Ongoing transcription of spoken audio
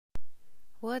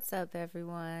What's up,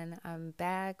 everyone? I'm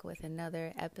back with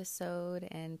another episode,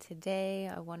 and today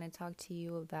I want to talk to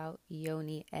you about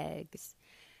Yoni eggs.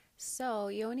 So,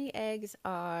 Yoni eggs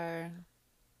are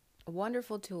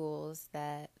wonderful tools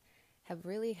that have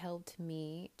really helped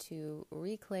me to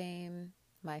reclaim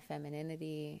my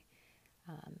femininity.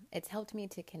 It's helped me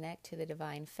to connect to the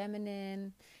divine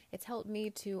feminine. It's helped me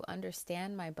to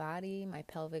understand my body, my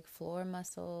pelvic floor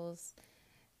muscles.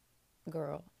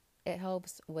 Girl, it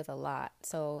helps with a lot.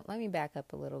 So let me back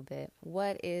up a little bit.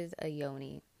 What is a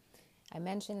yoni? I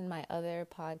mentioned in my other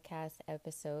podcast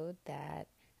episode that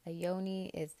a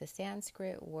yoni is the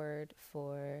Sanskrit word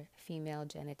for female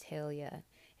genitalia.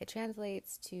 It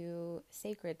translates to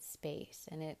sacred space,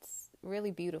 and it's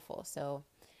really beautiful. So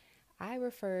I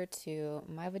refer to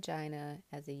my vagina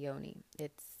as a yoni.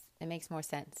 It makes more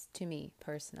sense to me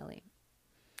personally.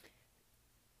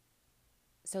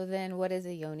 So then what is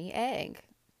a yoni egg?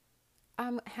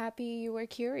 I'm happy you were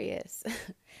curious.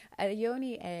 A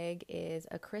yoni egg is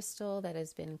a crystal that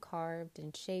has been carved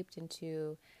and shaped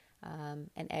into an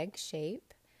egg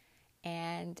shape.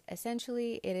 And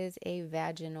essentially, it is a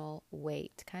vaginal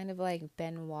weight, kind of like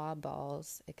Benoit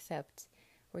balls, except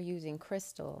we're using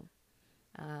crystal.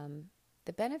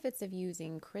 The benefits of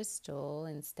using crystal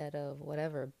instead of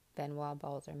whatever Benoit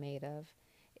balls are made of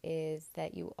is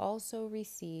that you also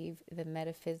receive the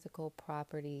metaphysical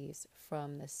properties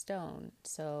from the stone.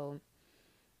 So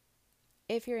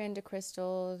if you're into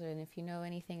crystals and if you know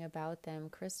anything about them,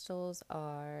 crystals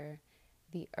are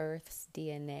the earth's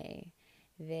DNA.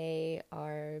 They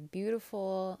are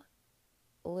beautiful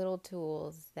little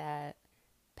tools that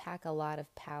pack a lot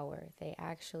of power. They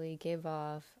actually give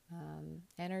off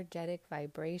energetic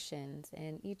vibrations,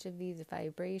 and each of these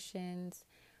vibrations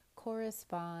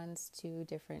corresponds to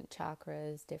different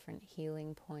chakras, different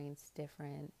healing points,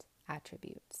 different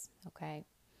attributes. Okay,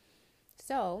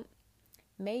 so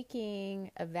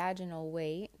making a vaginal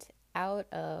weight out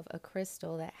of a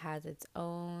crystal that has its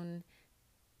own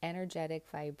energetic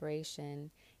vibration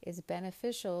is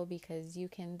beneficial because you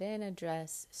can then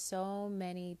address so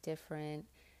many different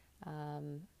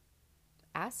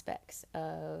aspects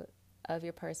of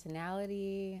your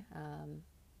personality,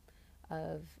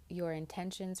 of your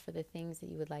intentions for the things that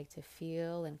you would like to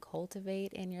feel and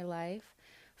cultivate in your life.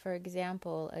 For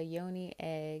example, a yoni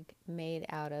egg made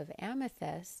out of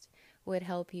amethyst would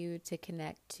help you to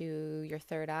connect to your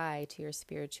third eye, to your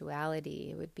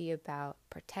spirituality. It would be about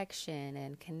protection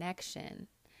and connection.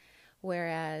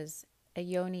 Whereas a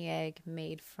yoni egg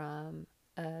made from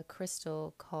a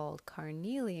crystal called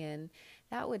carnelian,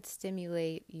 that would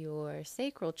stimulate your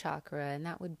sacral chakra, and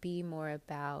that would be more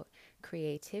about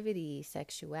creativity,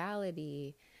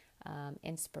 sexuality,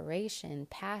 inspiration,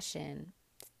 passion,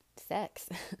 sex.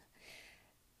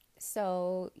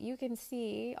 So you can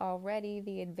see already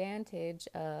the advantage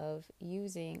of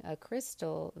using a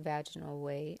crystal vaginal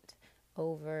weight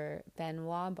over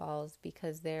Benoit balls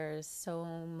because there's so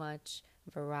much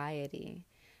variety.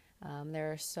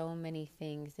 There are so many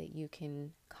things that you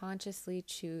can consciously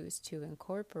choose to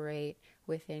incorporate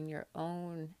within your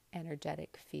own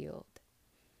energetic field.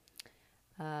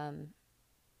 Yeah,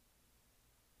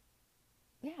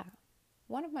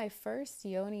 one of my first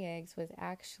yoni eggs was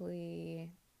actually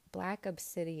black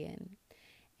obsidian.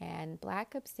 And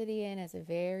black obsidian is a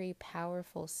very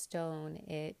powerful stone.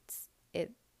 It's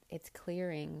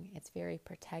clearing. It's very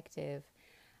protective.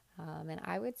 And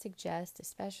I would suggest,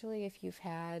 especially if you've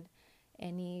had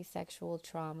any sexual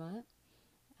trauma,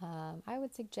 I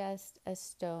would suggest a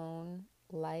stone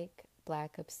like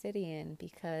black obsidian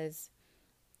because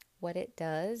what it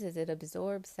does is it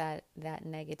absorbs that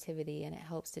negativity and it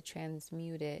helps to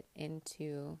transmute it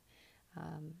into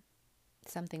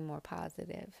something more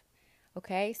positive.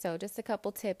 Okay, so just a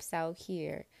couple tips out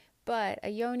here. But a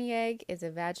yoni egg is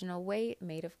a vaginal weight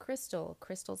made of crystal.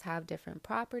 Crystals have different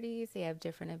properties. They have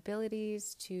different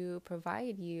abilities to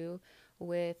provide you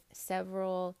with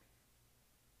several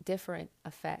different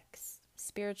effects.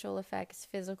 Spiritual effects,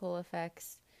 physical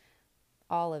effects,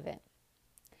 all of it.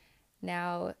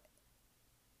 Now,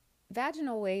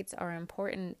 vaginal weights are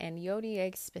important, and yoni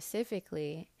eggs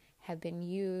specifically have been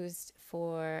used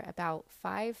for about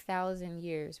 5,000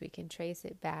 years. We can trace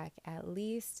it back at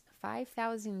least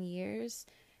 5,000 years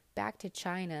back to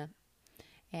China.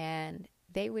 And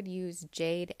they would use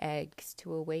jade eggs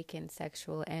to awaken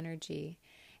sexual energy.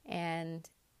 And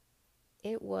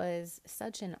it was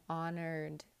such an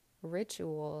honored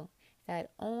ritual that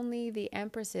only the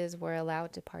empresses were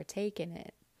allowed to partake in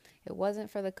it. It wasn't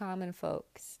for the common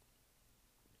folks.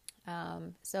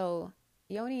 So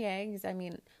yoni eggs,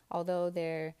 although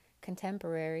they're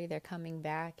contemporary, they're coming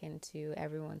back into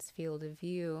everyone's field of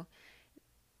view.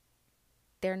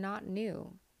 they're not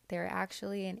new. They're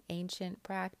actually an ancient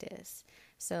practice.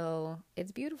 So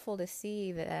it's beautiful to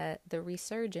see that the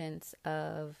resurgence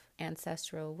of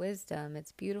ancestral wisdom.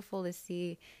 It's beautiful to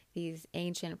see these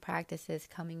ancient practices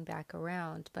coming back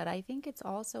around. But I think it's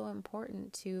also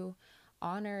important to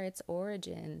honor its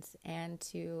origins and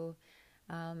to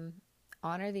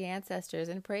honor the ancestors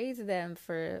and praise them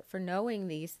for knowing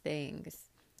these things.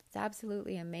 It's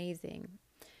absolutely amazing.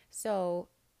 So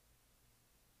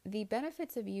the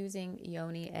benefits of using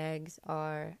yoni eggs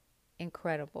are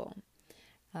incredible.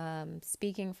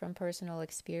 Speaking from personal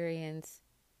experience,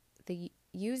 the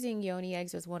using yoni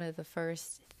eggs was one of the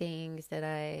first things that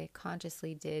I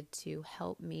consciously did to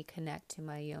help me connect to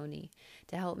my yoni,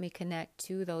 to help me connect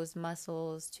to those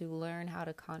muscles, to learn how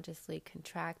to consciously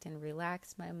contract and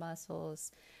relax my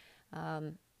muscles.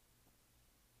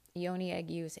 Yoni egg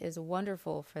use is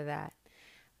wonderful for that.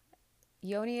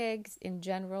 Yoni eggs in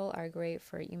general are great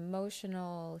for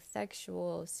emotional,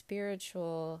 sexual,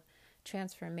 spiritual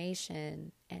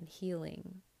transformation and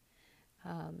healing.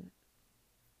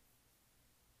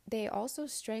 They also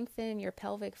strengthen your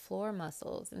pelvic floor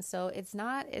muscles. And so it's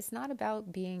not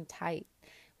about being tight,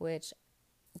 which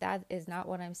that is not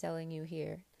what I'm selling you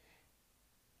here.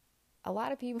 A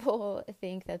lot of people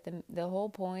think that the whole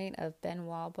point of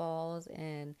Benoit balls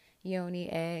and yoni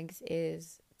eggs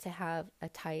is to have a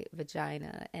tight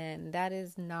vagina, and that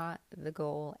is not the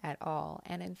goal at all.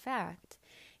 And in fact,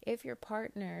 if your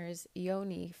partner's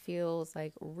yoni feels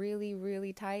like really,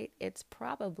 really tight, it's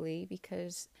probably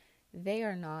because they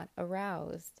are not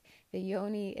aroused. The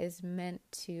yoni is meant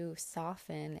to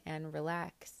soften and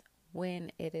relax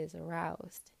when it is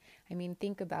aroused. I mean,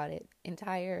 think about it.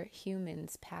 Entire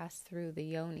humans pass through the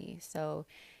yoni. So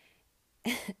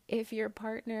if your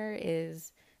partner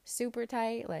is super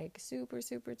tight, like super,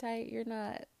 super tight, you're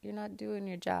not doing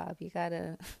your job. You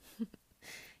gotta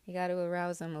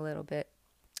arouse them a little bit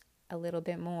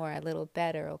more, a little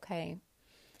better, okay?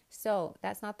 So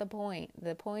that's not the point.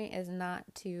 The point is not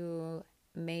to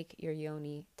make your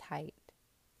yoni tight.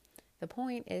 The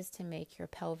point is to make your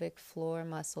pelvic floor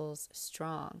muscles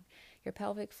strong. Your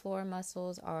pelvic floor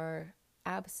muscles are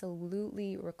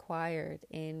absolutely required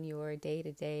in your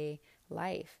day-to-day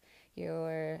life.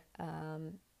 Your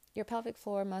pelvic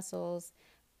floor muscles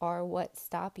are what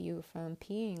stop you from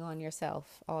peeing on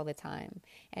yourself all the time.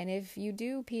 And if you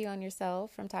do pee on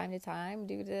yourself from time to time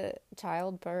due to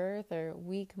childbirth or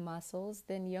weak muscles,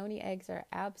 then yoni eggs are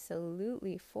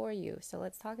absolutely for you. So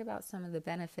let's talk about some of the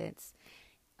benefits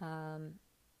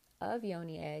of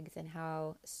yoni eggs and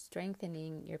how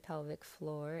strengthening your pelvic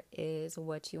floor is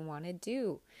what you want to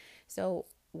do. So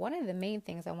one of the main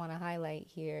things I want to highlight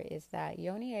here is that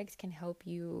yoni eggs can help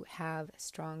you have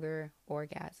stronger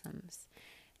orgasms.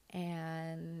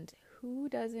 And who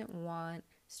doesn't want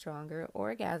stronger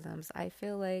orgasms? I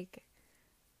feel like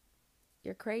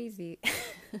you're crazy.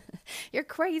 You're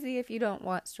crazy if you don't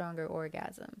want stronger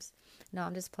orgasms. No,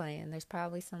 I'm just playing. There's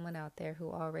probably someone out there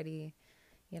who already,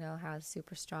 has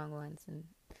super strong ones and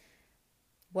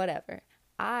whatever.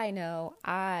 I know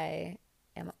I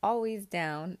am always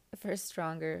down for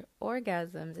stronger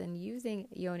orgasms, and using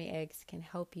yoni eggs can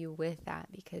help you with that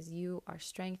because you are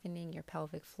strengthening your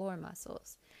pelvic floor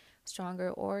muscles.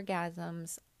 Stronger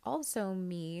orgasms also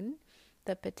mean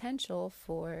the potential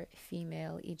for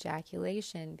female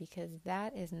ejaculation, because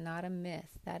that is not a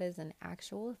myth. That is an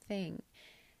actual thing.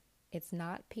 It's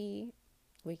not pee.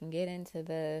 We can get into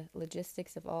the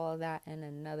logistics of all of that in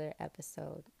another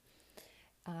episode.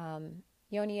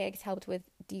 Yoni eggs helped with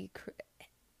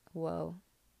Whoa,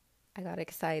 I got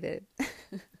excited.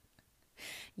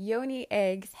 Yoni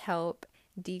eggs help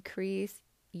decrease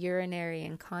urinary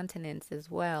incontinence as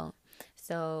well.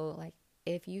 So, like,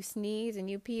 if you sneeze and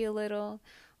you pee a little,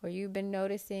 or you've been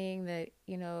noticing that,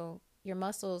 your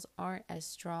muscles aren't as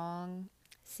strong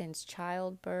since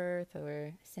childbirth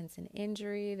or since an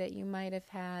injury that you might have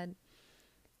had,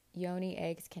 yoni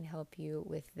eggs can help you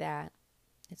with that.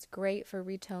 It's great for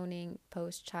retoning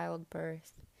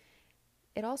post-childbirth.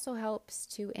 It also helps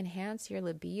to enhance your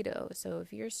libido. So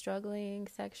if you're struggling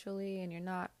sexually and you're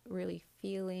not really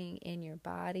feeling in your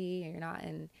body, and you're not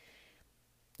in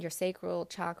your sacral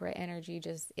chakra energy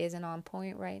just isn't on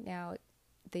point right now,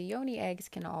 the yoni eggs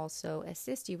can also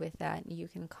assist you with that. You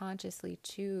can consciously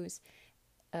choose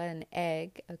an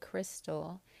egg, a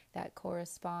crystal that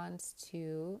corresponds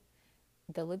to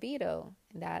the libido.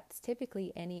 That's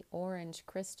typically any orange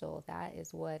crystal. That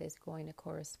is what is going to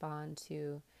correspond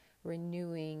to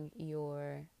renewing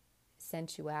your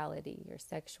sensuality, your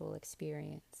sexual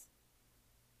experience.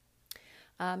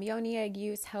 Yoni egg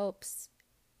use helps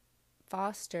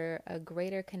foster a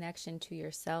greater connection to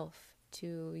yourself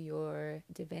to your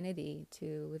divinity,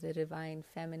 to the divine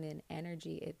feminine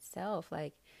energy itself.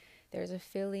 Like there's a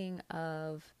feeling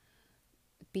of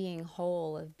being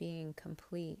whole, of being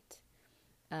complete.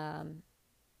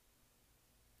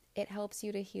 It helps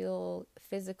you to heal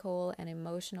physical and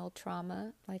emotional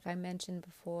trauma. Like I mentioned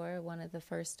before, one of the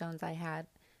first stones I had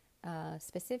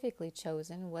specifically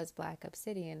chosen was black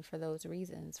obsidian for those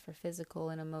reasons, for physical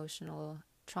and emotional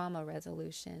trauma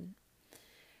resolution.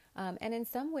 And in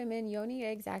some women, yoni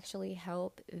eggs actually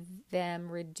help them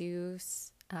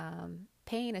reduce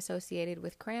pain associated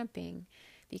with cramping,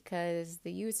 because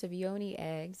the use of yoni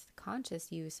eggs, the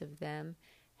conscious use of them,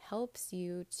 helps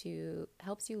you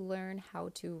learn how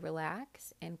to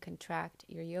relax and contract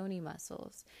your yoni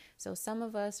muscles. So some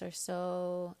of us are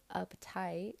so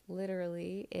uptight,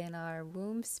 literally, in our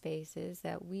womb spaces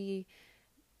that we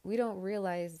don't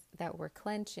realize that we're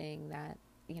clenching, that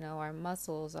our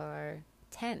muscles are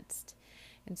tensed.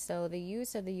 And so the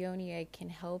use of the yoni egg can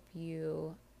help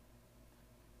you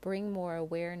bring more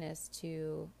awareness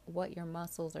to what your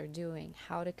muscles are doing,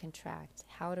 how to contract,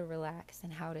 how to relax,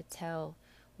 and how to tell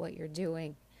what you're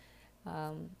doing.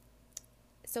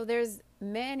 So there's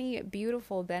many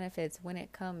beautiful benefits when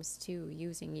it comes to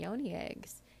using yoni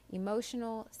eggs.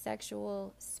 Emotional,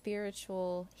 sexual,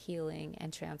 spiritual healing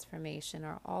and transformation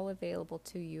are all available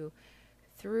to you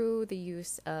through the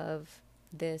use of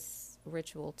this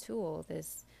ritual tool,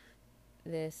 this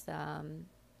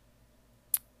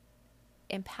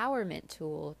empowerment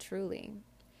tool, truly.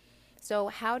 So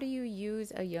how do you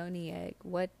use a yoni egg?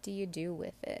 What do you do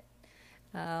with it?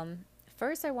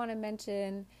 First, I want to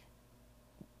mention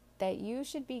that you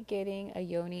should be getting a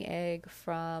yoni egg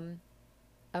from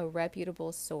a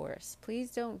reputable source.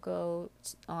 Please don't go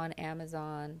on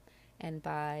Amazon and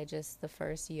buy just the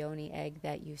first yoni egg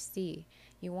that you see.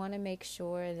 You want to make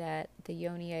sure that the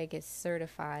yoni egg is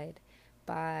certified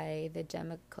by the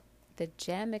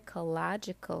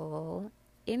Gemmicological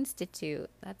Institute.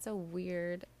 That's a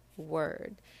weird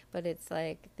word, but it's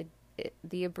like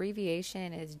the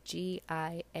abbreviation is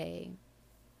GIA.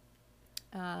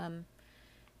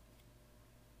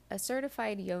 A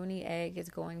certified yoni egg is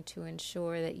going to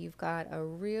ensure that you've got a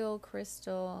real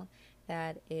crystal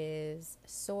that is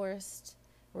sourced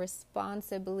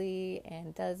responsibly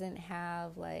and doesn't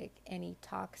have like any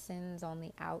toxins on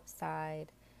the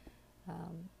outside,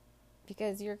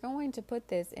 because you're going to put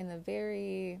this in a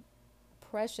very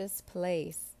precious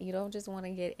place. You don't just want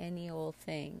to get any old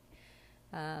thing.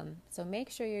 So make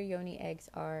sure your yoni eggs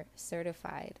are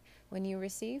certified. When you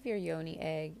receive your yoni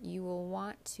egg, you will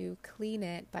want to clean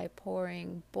it by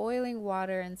pouring boiling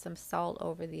water and some salt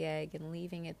over the egg and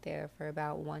leaving it there for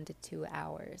about 1 to 2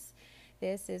 hours.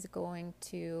 This is going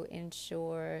to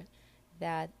ensure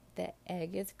that the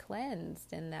egg is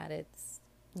cleansed and that it's,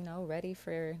 ready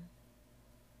for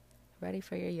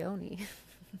your yoni.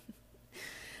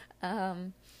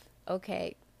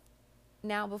 Okay.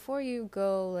 Now, before you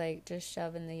go just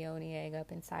shoving the yoni egg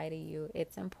up inside of you,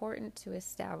 it's important to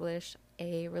establish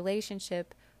a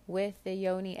relationship with the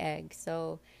yoni egg.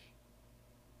 So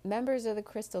members of the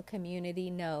crystal community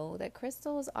know that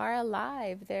crystals are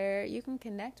alive. You can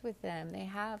connect with them. They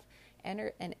have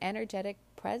an energetic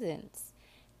presence.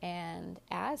 And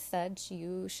as such,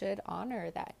 you should honor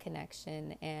that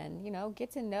connection and,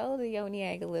 get to know the yoni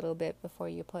egg a little bit before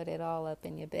you put it all up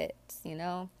in your bits,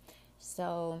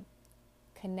 So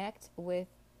connect with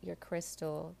your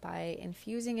crystal by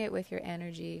infusing it with your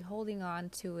energy, holding on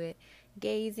to it,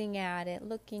 gazing at it,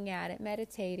 looking at it,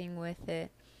 meditating with it,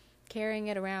 carrying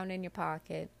it around in your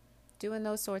pocket, doing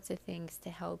those sorts of things to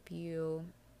help you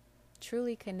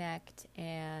truly connect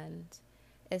and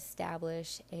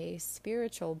establish a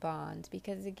spiritual bond.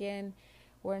 Because again,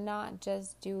 we're not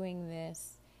just doing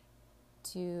this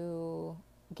to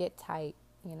get tight,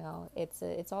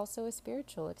 it's also a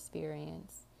spiritual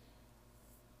experience.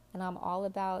 And I'm all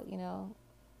about,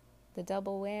 the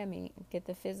double whammy, get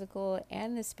the physical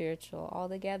and the spiritual all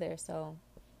together. So,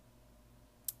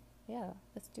 yeah,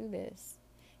 let's do this.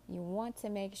 You want to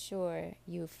make sure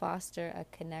you foster a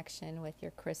connection with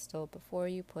your crystal before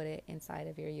you put it inside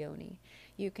of your yoni.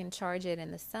 You can charge it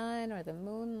in the sun or the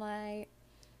moonlight.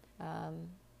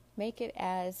 Make it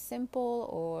as simple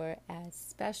or as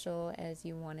special as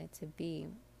you want it to be.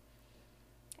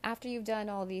 After you've done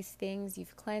all these things,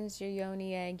 you've cleansed your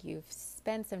yoni egg, you've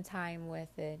spent some time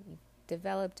with it, you've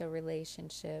developed a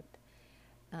relationship,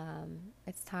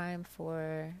 it's time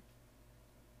for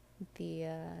the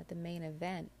main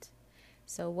event.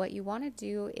 So what you want to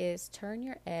do is turn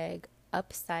your egg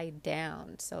upside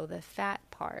down. So the fat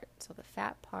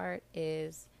part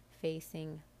is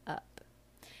facing up.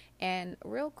 And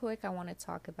real quick, I want to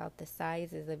talk about the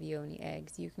sizes of yoni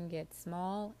eggs. You can get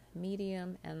small,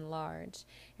 medium, and large.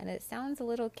 And it sounds a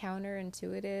little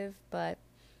counterintuitive, but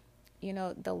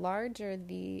the larger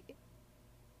the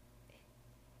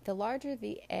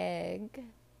egg.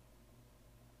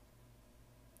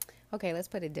 Okay, let's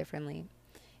put it differently.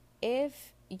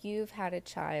 If you've had a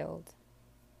child,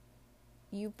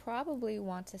 you probably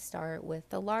want to start with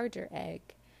the larger egg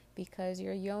because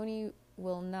your yoni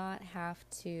will not have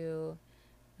to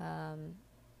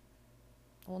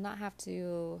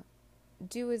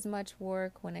do as much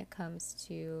work when it comes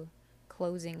to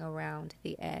closing around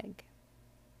the egg.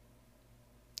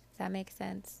 Does that make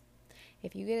sense?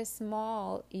 If you get a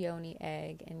small yoni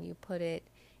egg and you put it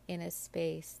in a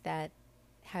space that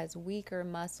has weaker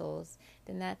muscles,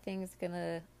 then that thing's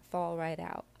gonna fall right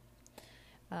out.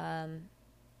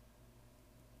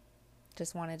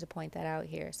 Just wanted to point that out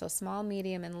here. So small,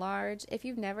 medium, and large. If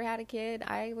you've never had a kid,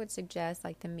 I would suggest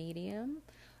like the medium.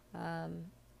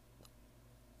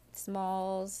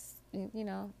 Smalls,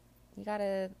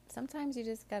 sometimes you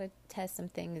just gotta test some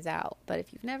things out. But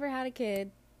if you've never had a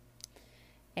kid,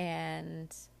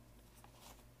 and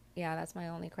yeah, that's my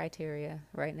only criteria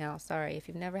right now. Sorry. If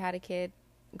you've never had a kid,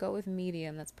 go with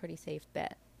medium. That's a pretty safe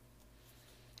bet.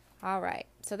 All right.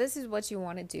 So this is what you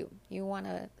want to do. You want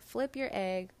to flip your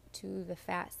egg to the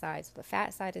fat side. So the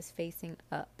fat side is facing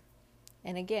up.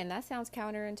 And again, that sounds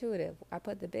counterintuitive. I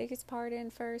put the biggest part in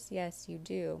first. Yes, you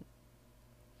do.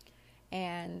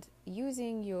 And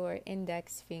using your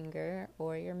index finger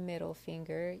or your middle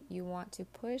finger, you want to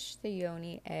push the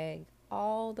yoni egg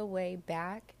all the way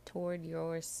back toward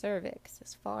your cervix,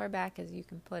 as far back as you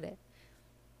can put it.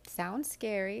 Sounds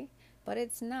scary, but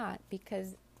it's not,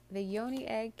 because the yoni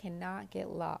egg cannot get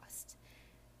lost.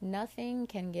 Nothing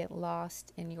can get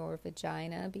lost in your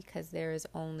vagina because there is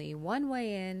only one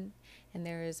way in and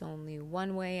there is only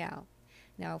one way out.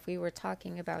 Now, if we were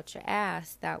talking about your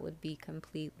ass, that would be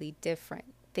completely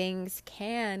different. Things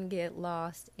can get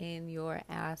lost in your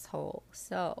asshole.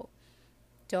 So,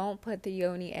 don't put the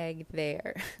yoni egg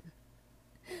there.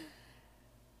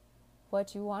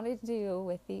 What you want to do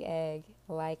with the egg,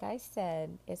 like I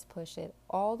said, is push it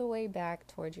all the way back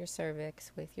towards your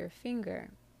cervix with your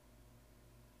finger.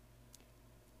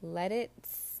 Let it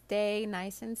stay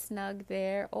nice and snug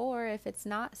there, or if it's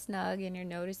not snug and you're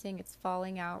noticing it's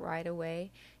falling out right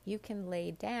away, you can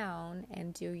lay down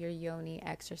and do your yoni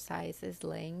exercises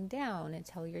laying down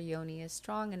until your yoni is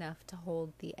strong enough to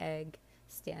hold the egg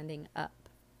standing up.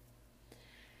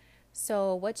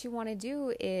 So what you want to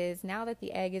do is, now that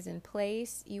the egg is in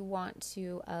place, you want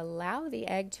to allow the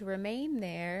egg to remain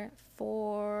there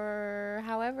for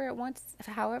however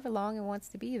long it wants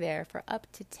to be there, for up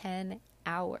to 10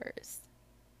 hours.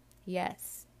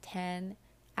 Yes, 10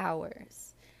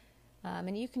 hours.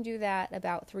 And you can do that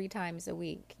about 3 times a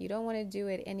week. You don't want to do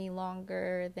it any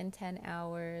longer than 10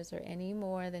 hours or any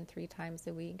more than 3 times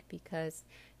a week, because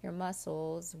your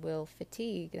muscles will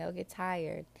fatigue. They'll get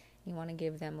tired. You want to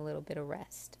give them a little bit of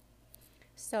rest.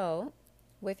 So,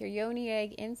 with your yoni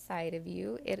egg inside of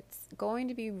you, it's going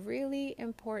to be really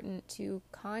important to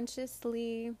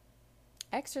consciously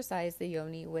exercise the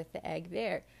yoni with the egg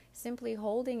there. Simply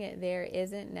holding it there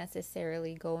isn't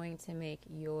necessarily going to make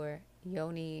your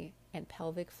yoni and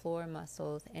pelvic floor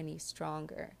muscles any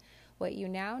stronger. What you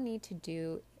now need to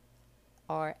do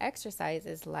are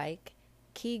exercises like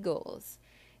Kegels.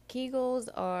 Kegels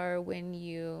are when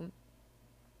you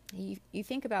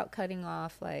think about cutting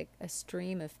off like a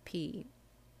stream of pee.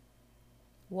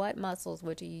 What muscles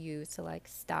would you use to like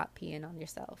stop peeing on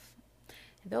yourself?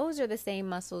 Those are the same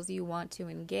muscles you want to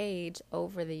engage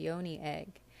over the yoni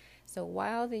egg. So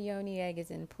while the yoni egg is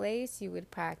in place, you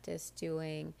would practice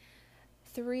doing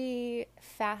 3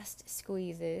 fast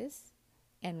squeezes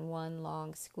and 1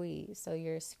 long squeeze. So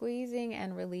you're squeezing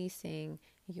and releasing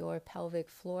your pelvic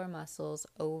floor muscles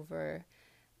over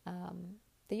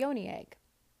the yoni egg.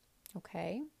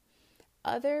 Okay?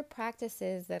 Other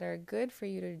practices that are good for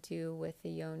you to do with the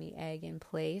yoni egg in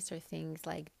place are things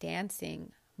like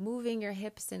dancing. Moving your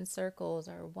hips in circles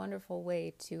are a wonderful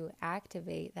way to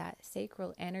activate that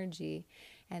sacral energy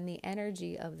and the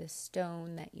energy of the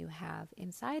stone that you have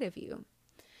inside of you.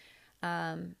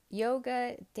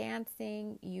 Yoga,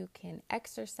 dancing, you can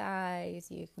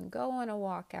exercise, you can go on a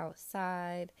walk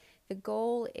outside. The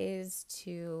goal is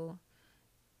to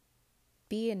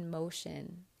be in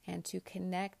motion and to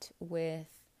connect with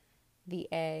the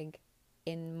egg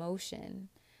in motion.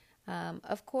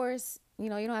 Of course, you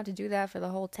don't have to do that for the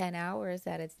whole 10 hours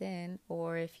that it's in,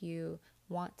 or if you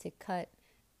want to cut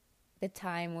the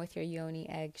time with your yoni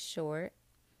egg short,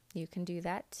 you can do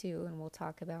that too, and we'll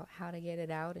talk about how to get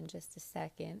it out in just a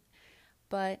second.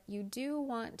 But you do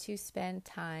want to spend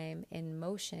time in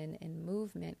motion and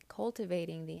movement,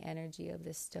 cultivating the energy of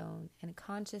the stone and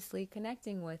consciously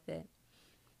connecting with it.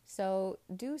 So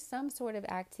do some sort of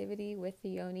activity with the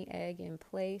yoni egg in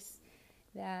place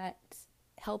that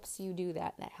helps you do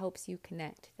that helps you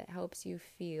connect, that helps you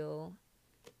feel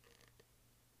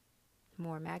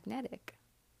more magnetic.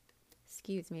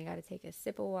 Excuse me, I got to take a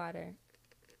sip of water.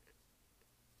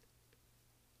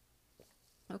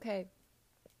 Okay,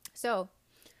 so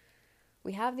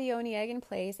we have the yoni egg in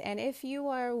place, and if you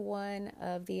are one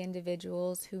of the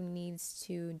individuals who needs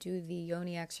to do the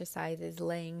yoni exercises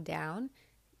laying down,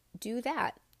 do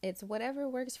that. It's whatever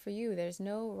works for you. There's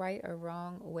no right or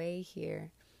wrong way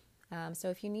here. So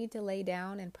if you need to lay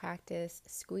down and practice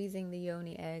squeezing the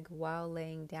yoni egg while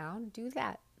laying down, do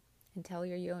that until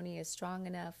your yoni is strong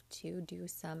enough to do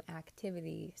some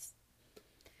activities.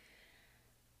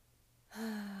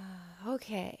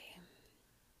 Okay.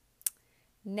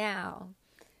 Now,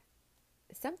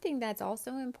 something that's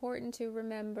also important to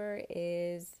remember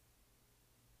is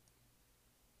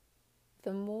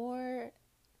the more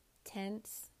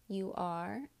tense you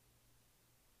are,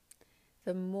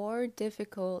 the more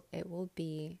difficult it will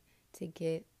be to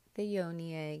get the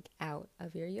yoni egg out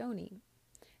of your yoni.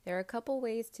 There are a couple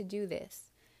ways to do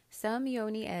this. Some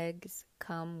yoni eggs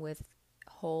come with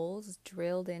holes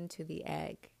drilled into the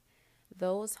egg.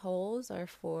 Those holes are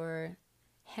for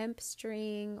hemp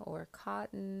string or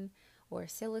cotton or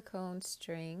silicone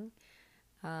string,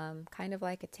 kind of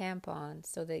like a tampon,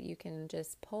 so that you can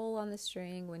just pull on the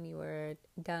string when you are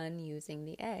done using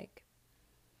the egg.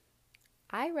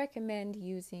 I recommend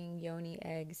using yoni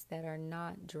eggs that are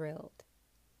not drilled,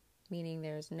 meaning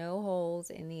there's no holes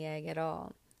in the egg at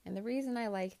all. And the reason I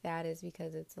like that is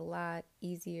because it's a lot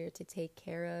easier to take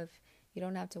care of. You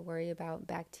don't have to worry about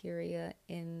bacteria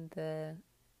in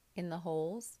the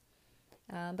holes.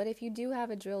 But if you do have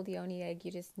a drilled yoni egg,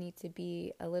 you just need to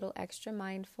be a little extra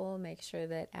mindful. Make sure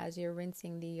that as you're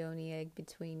rinsing the yoni egg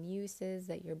between uses,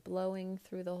 that you're blowing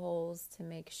through the holes to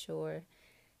make sure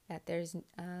that there's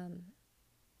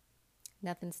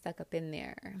nothing stuck up in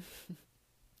there.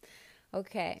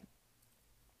 Okay.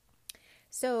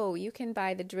 So you can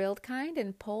buy the drilled kind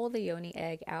and pull the yoni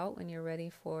egg out when you're ready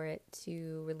for it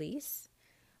to release.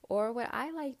 Or what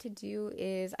I like to do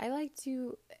is I like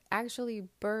to actually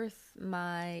birth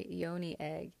my yoni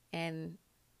egg. And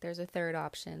there's a third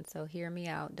option, so hear me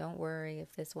out. Don't worry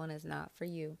if this one is not for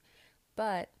you.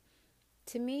 But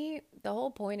to me, the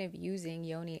whole point of using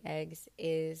yoni eggs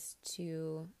is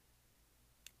to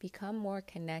become more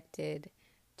connected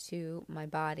to my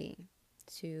body,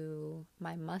 to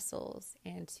my muscles,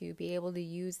 and to be able to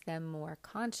use them more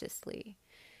consciously.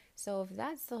 So if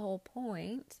that's the whole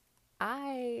point,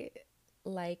 I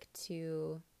like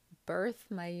to birth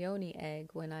my yoni egg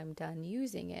when I'm done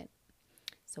using it.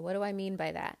 So what do I mean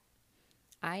by that?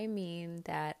 I mean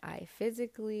that I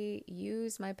physically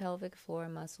use my pelvic floor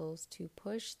muscles to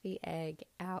push the egg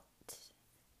out.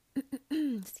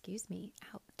 Excuse me,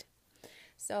 out.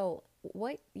 So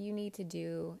what you need to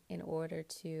do in order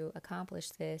to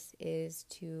accomplish this is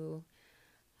to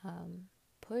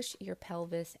push your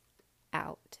pelvis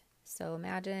out. So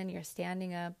imagine you're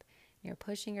standing up, you're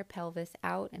pushing your pelvis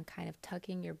out and kind of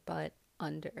tucking your butt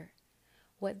under.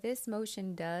 What this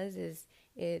motion does is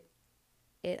it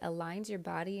aligns your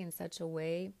body in such a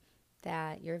way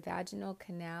that your vaginal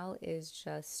canal is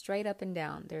just straight up and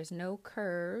down. There's no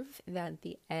curve that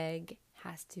the egg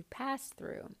has to pass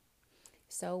through.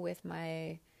 So with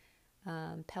my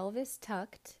pelvis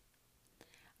tucked,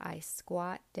 I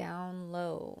squat down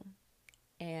low.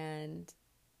 And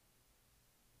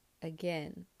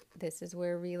again, this is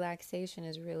where relaxation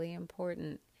is really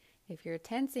important. If you're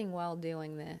tensing while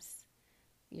doing this,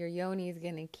 your yoni is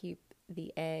going to keep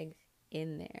the egg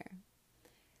in there.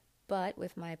 But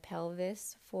with my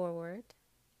pelvis forward,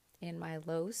 in my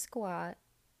low squat,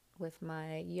 with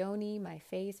my yoni, my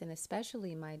face, and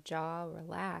especially my jaw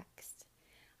relaxed,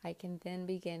 I can then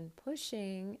begin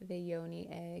pushing the yoni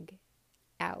egg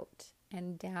out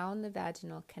and down the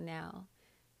vaginal canal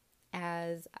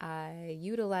as I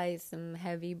utilize some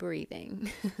heavy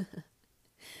breathing.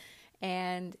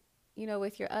 And,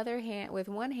 with your other hand, with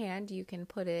one hand, you can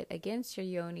put it against your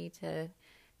yoni to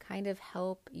kind of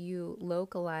help you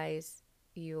localize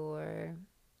your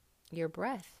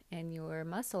breath and your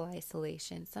muscle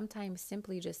isolation. Sometimes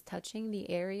simply just touching the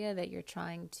area that you're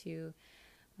trying to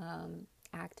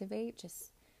activate,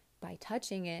 just by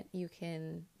touching it, you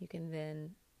can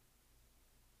then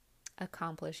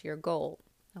accomplish your goal.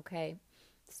 Okay,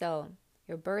 so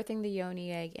you're birthing the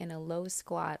yoni egg in a low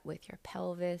squat with your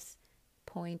pelvis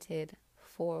pointed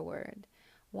forward.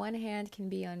 One hand can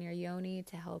be on your yoni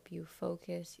to help you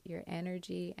focus your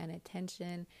energy and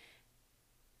attention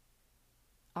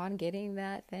on getting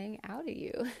that thing out of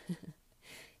you.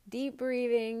 Deep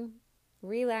breathing,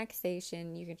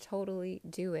 relaxation, you can totally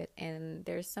do it. And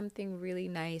there's something really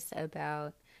nice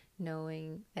about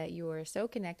knowing that you are so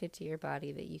connected to your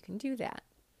body that you can do that.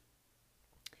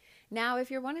 Now,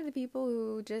 if you're one of the people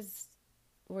who just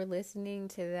were listening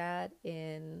to that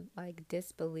in like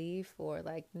disbelief or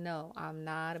like, no, I'm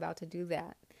not about to do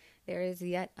that, there is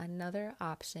yet another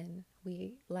option.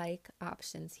 We like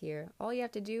options here. All you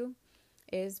have to do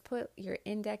is put your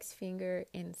index finger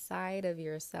inside of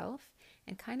yourself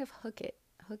and kind of hook it.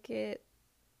 Hook it.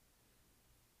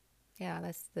 Yeah,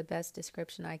 that's the best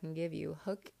description I can give you.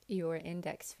 Hook your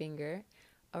index finger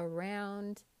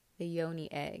around the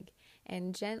yoni egg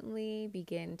and gently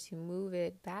begin to move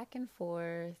it back and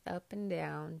forth, up and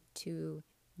down to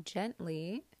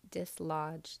gently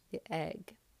dislodge the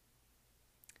egg.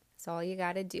 That's all you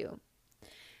got to do.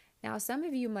 Now, some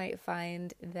of you might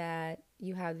find that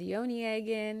you have the yoni egg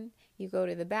in, you go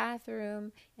to the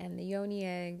bathroom, and the yoni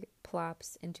egg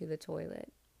plops into the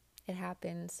toilet. It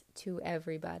happens to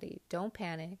everybody. Don't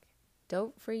panic.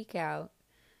 Don't freak out.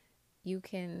 You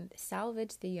can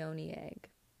salvage the yoni egg.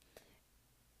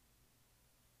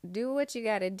 Do what you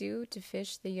got to do to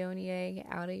fish the yoni egg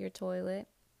out of your toilet.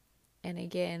 And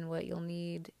again, what you'll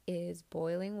need is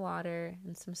boiling water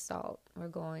and some salt. We're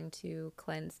going to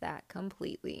cleanse that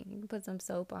completely. You can put some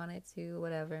soap on it too,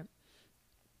 whatever.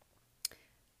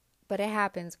 But it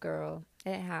happens, girl.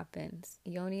 It happens.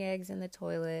 Yoni eggs in the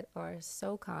toilet are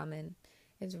so common.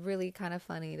 It's really kind of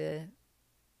funny to...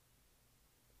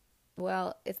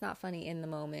 Well, it's not funny in the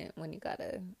moment when you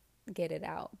gotta get it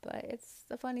out, but it's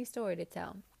a funny story to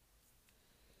tell.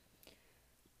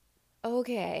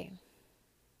 Okay.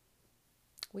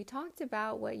 We talked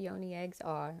about what yoni eggs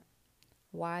are,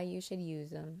 why you should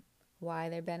use them, why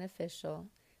they're beneficial.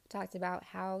 We talked about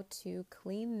how to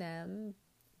clean them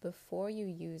before you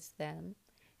use them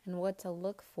and what to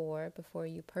look for before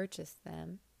you purchase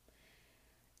them.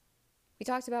 We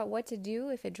talked about what to do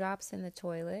if it drops in the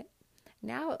toilet.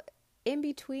 Now, in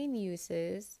between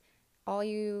uses, all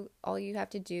you have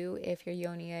to do if your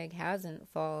yoni egg hasn't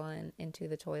fallen into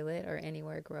the toilet or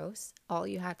anywhere gross, all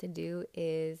you have to do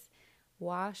is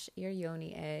wash your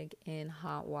yoni egg in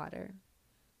hot water.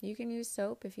 You can use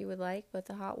soap if you would like, but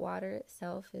the hot water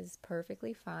itself is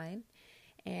perfectly fine.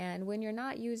 And when you're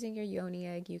not using your yoni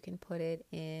egg, you can put it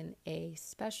in a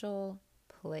special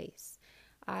place.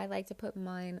 I like to put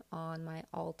mine on my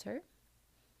altar.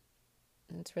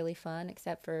 It's really fun,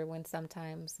 except for when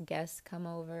sometimes guests come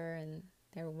over and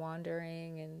they're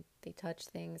wandering and they touch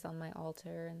things on my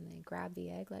altar and they grab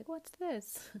the egg like, what's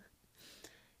this?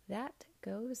 That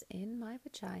goes in my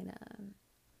vagina.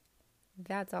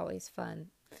 That's always fun.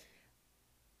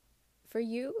 For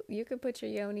you, you can put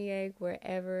your yoni egg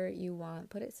wherever you want.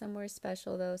 Put it somewhere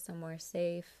special though, somewhere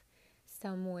safe,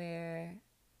 somewhere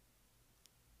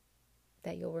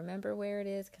that you'll remember where it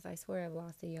is, because I swear I've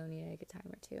lost a yoni egg a time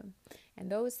or two.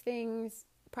 And those things,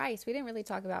 price, we didn't really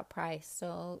talk about price,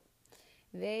 so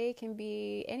they can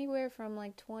be anywhere from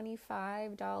like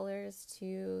 $25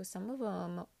 to some of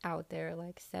them out there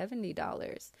like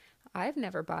 $70. I've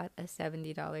never bought a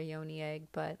 $70 yoni egg,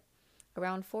 but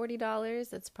around $40,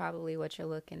 that's probably what you're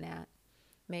looking at.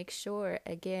 Make sure,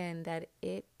 again, that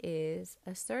it is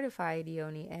a certified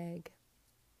yoni egg.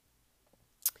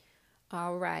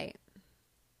 All right.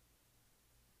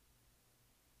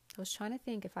 I was trying to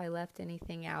think if I left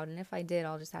anything out, and if I did,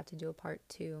 I'll just have to do a part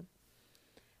 2.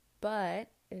 But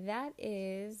that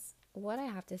is what I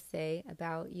have to say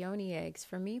about yoni eggs.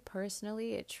 For me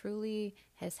personally, it truly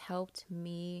has helped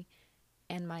me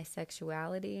and my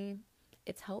sexuality.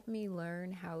 It's helped me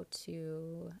learn how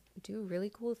to do really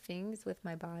cool things with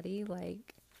my body,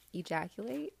 like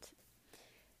ejaculate,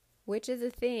 which is a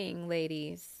thing,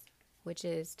 ladies, which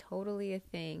is totally a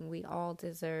thing. We all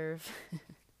deserve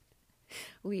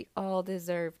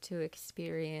to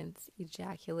experience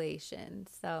ejaculation.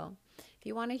 So if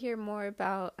you want to hear more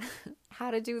about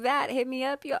how to do that, hit me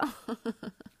up, y'all.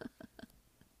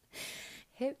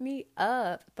 Hit me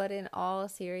up. But in all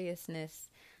seriousness,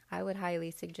 I would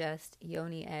highly suggest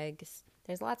yoni eggs.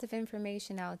 There's lots of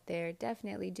information out there.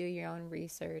 Definitely do your own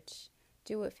research.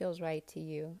 Do what feels right to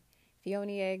you. If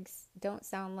yoni eggs don't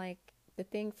sound like the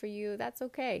thing for you, that's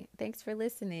okay. Thanks for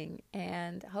listening.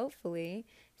 And hopefully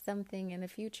something in a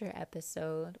future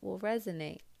episode will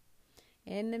resonate.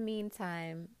 In the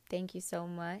meantime, thank you so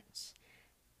much.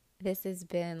 This has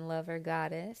been Lover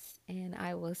Goddess, and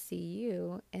I will see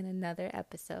you in another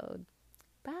episode.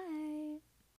 Bye.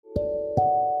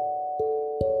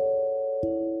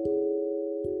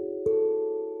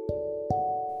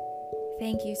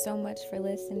 Thank you so much for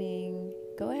listening.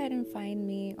 Go ahead and find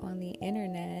me on the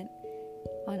internet.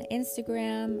 On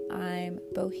Instagram, I'm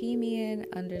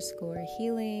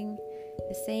bohemian_healing.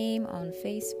 The same on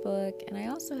Facebook. And I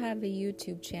also have a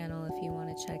YouTube channel if you want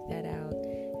to check that out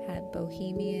at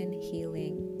Bohemian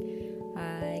Healing.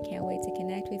 I can't wait to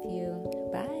connect with you.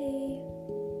 Bye.